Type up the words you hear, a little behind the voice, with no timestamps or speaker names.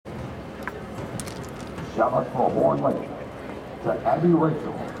Shout out for Horn Lake. To Abby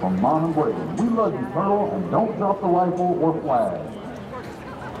Rachel from Mom and Brady. We love you, Turtle, and don't drop the rifle or flag.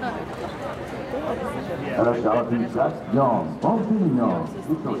 And a shout out to Jack Young from Team Young.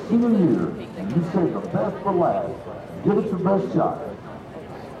 It's your senior year, and you saved the best for last. Give it your best shot.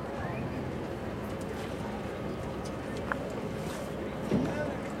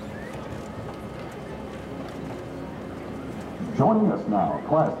 Joining us now,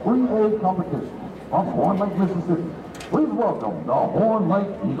 Class 3A competition from Horn Lake, Mississippi. Please welcome the Horn Lake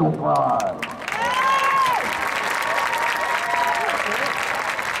Eagle Pride.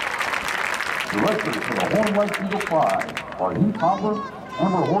 Directors for the Horn Lake Eagle Pride are Heath Hopper,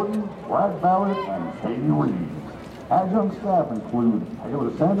 Amber Horton, Brad Ballard, and Katie Reed. Adjunct staff include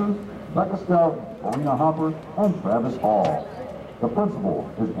Taylor Sanders, Becca Stout, Marina Hopper, and Travis Hall. The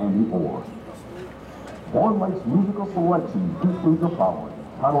principal is Andy Orr. Horn Lake's musical selection includes the following,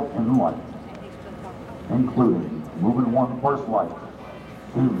 titled In Light, including Moving One First Light,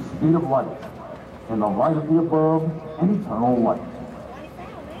 2 Speed of Light, In the Light of the Above, and Eternal Light.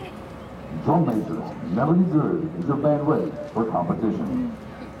 Drum majors, Melody Good is your band ready for competition.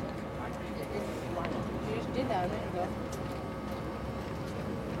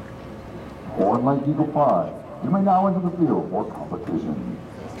 Horn Lake Eagle Pride, you may now enter the field for competition.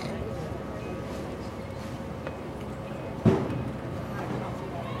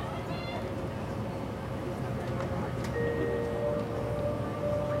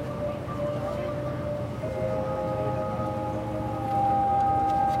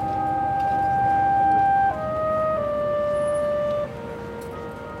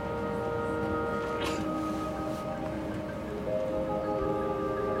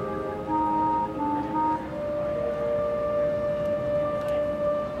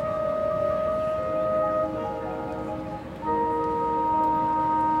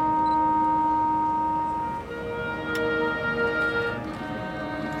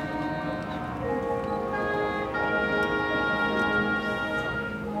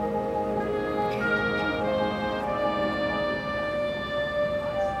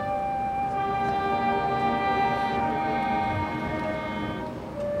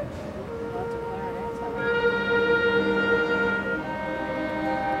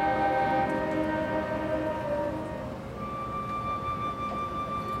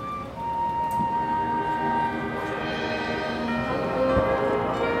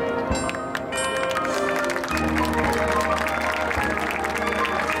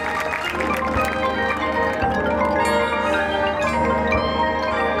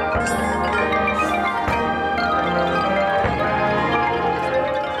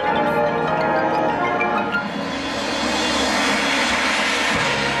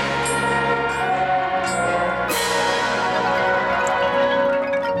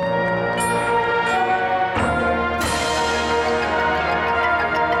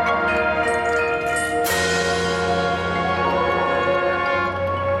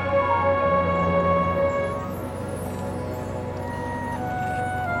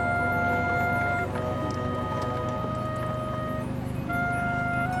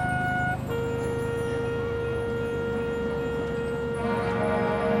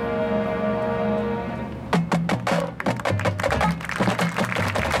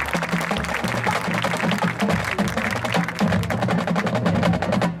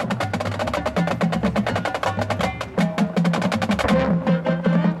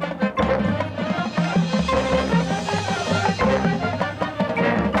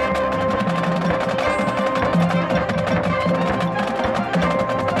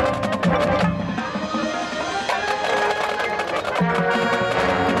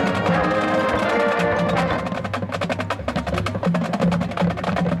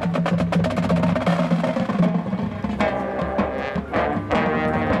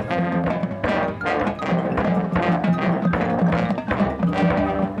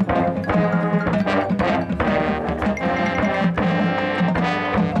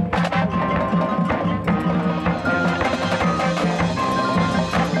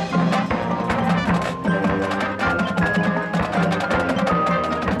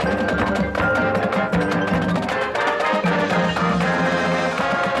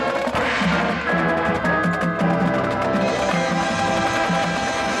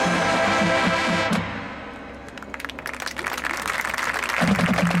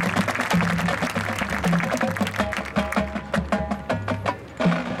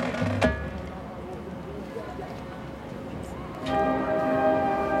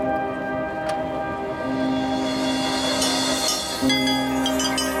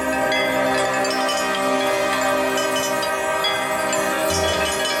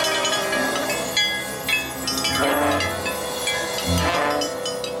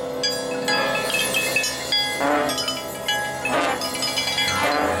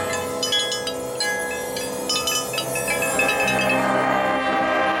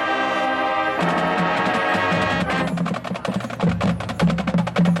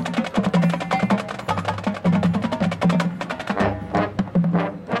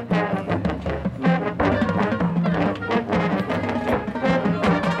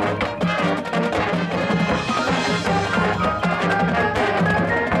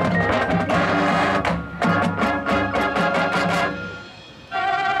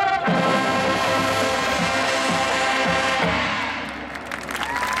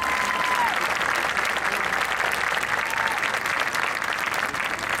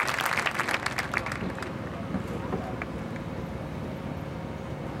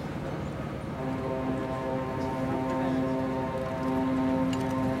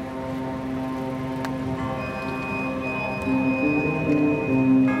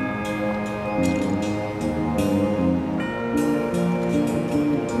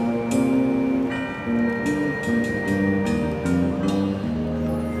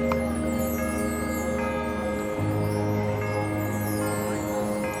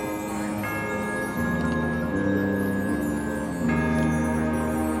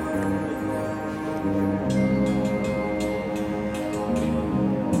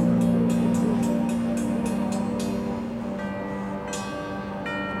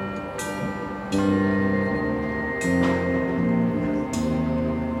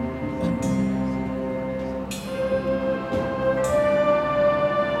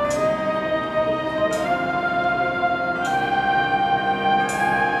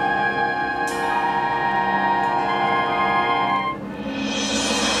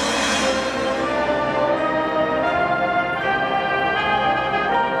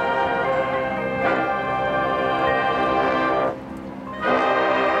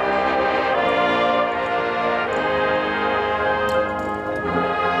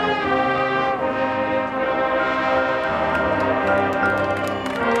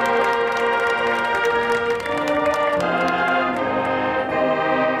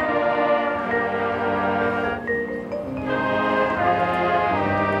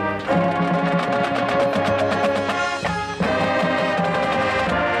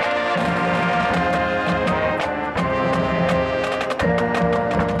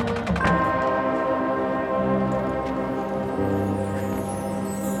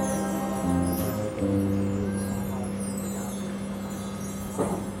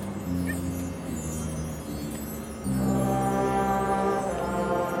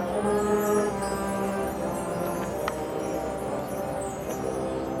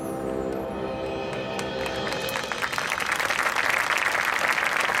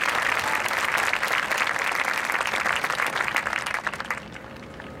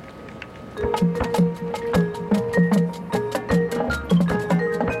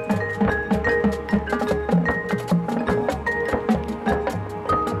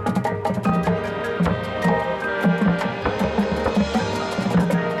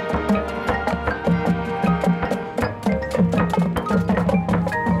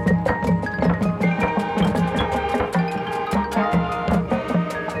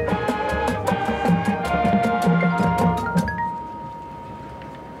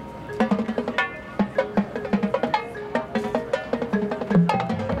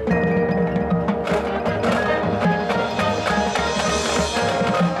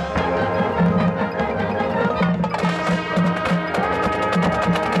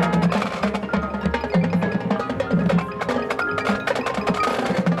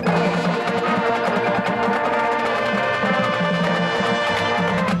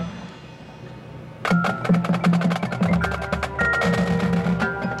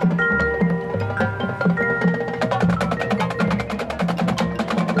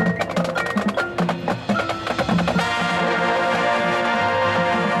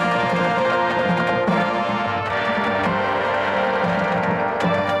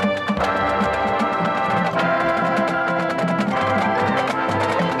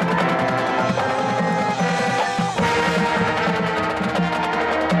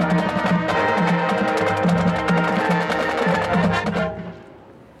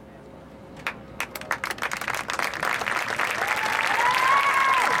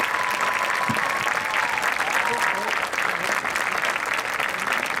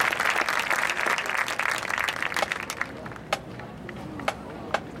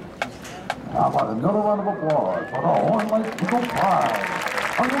 How about another round of applause for the Horn Lake Eagle Pride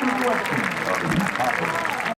under the direction of Heath Hopper.